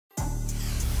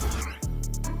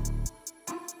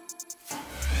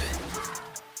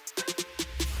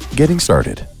Getting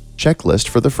started. Checklist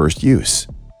for the first use.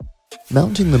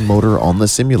 Mounting the motor on the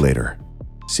simulator.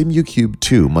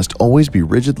 Simucube2 must always be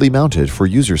rigidly mounted for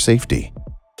user safety.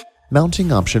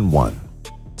 Mounting option 1.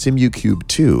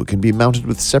 Simucube2 can be mounted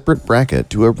with separate bracket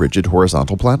to a rigid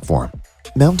horizontal platform.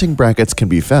 Mounting brackets can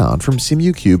be found from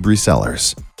Simucube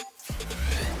resellers.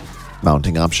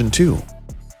 Mounting option 2.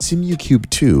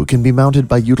 Simucube2 can be mounted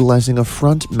by utilizing a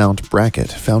front mount bracket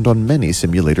found on many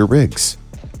simulator rigs.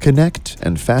 Connect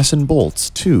and fasten bolts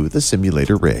to the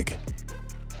simulator rig.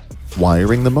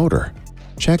 Wiring the motor.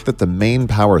 Check that the main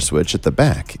power switch at the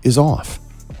back is off.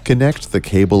 Connect the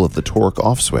cable of the torque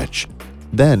off switch.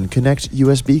 Then connect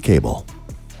USB cable.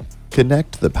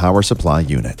 Connect the power supply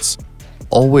units.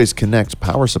 Always connect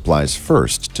power supplies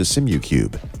first to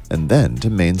Simucube and then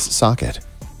to mains socket.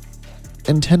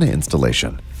 Antenna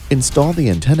installation. Install the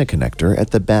antenna connector at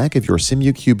the back of your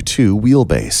Simucube2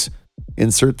 wheelbase.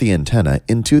 Insert the antenna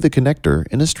into the connector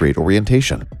in a straight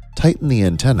orientation. Tighten the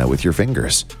antenna with your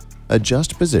fingers.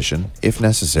 Adjust position if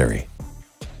necessary.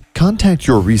 Contact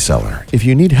your reseller if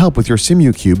you need help with your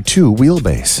Simucube2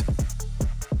 wheelbase.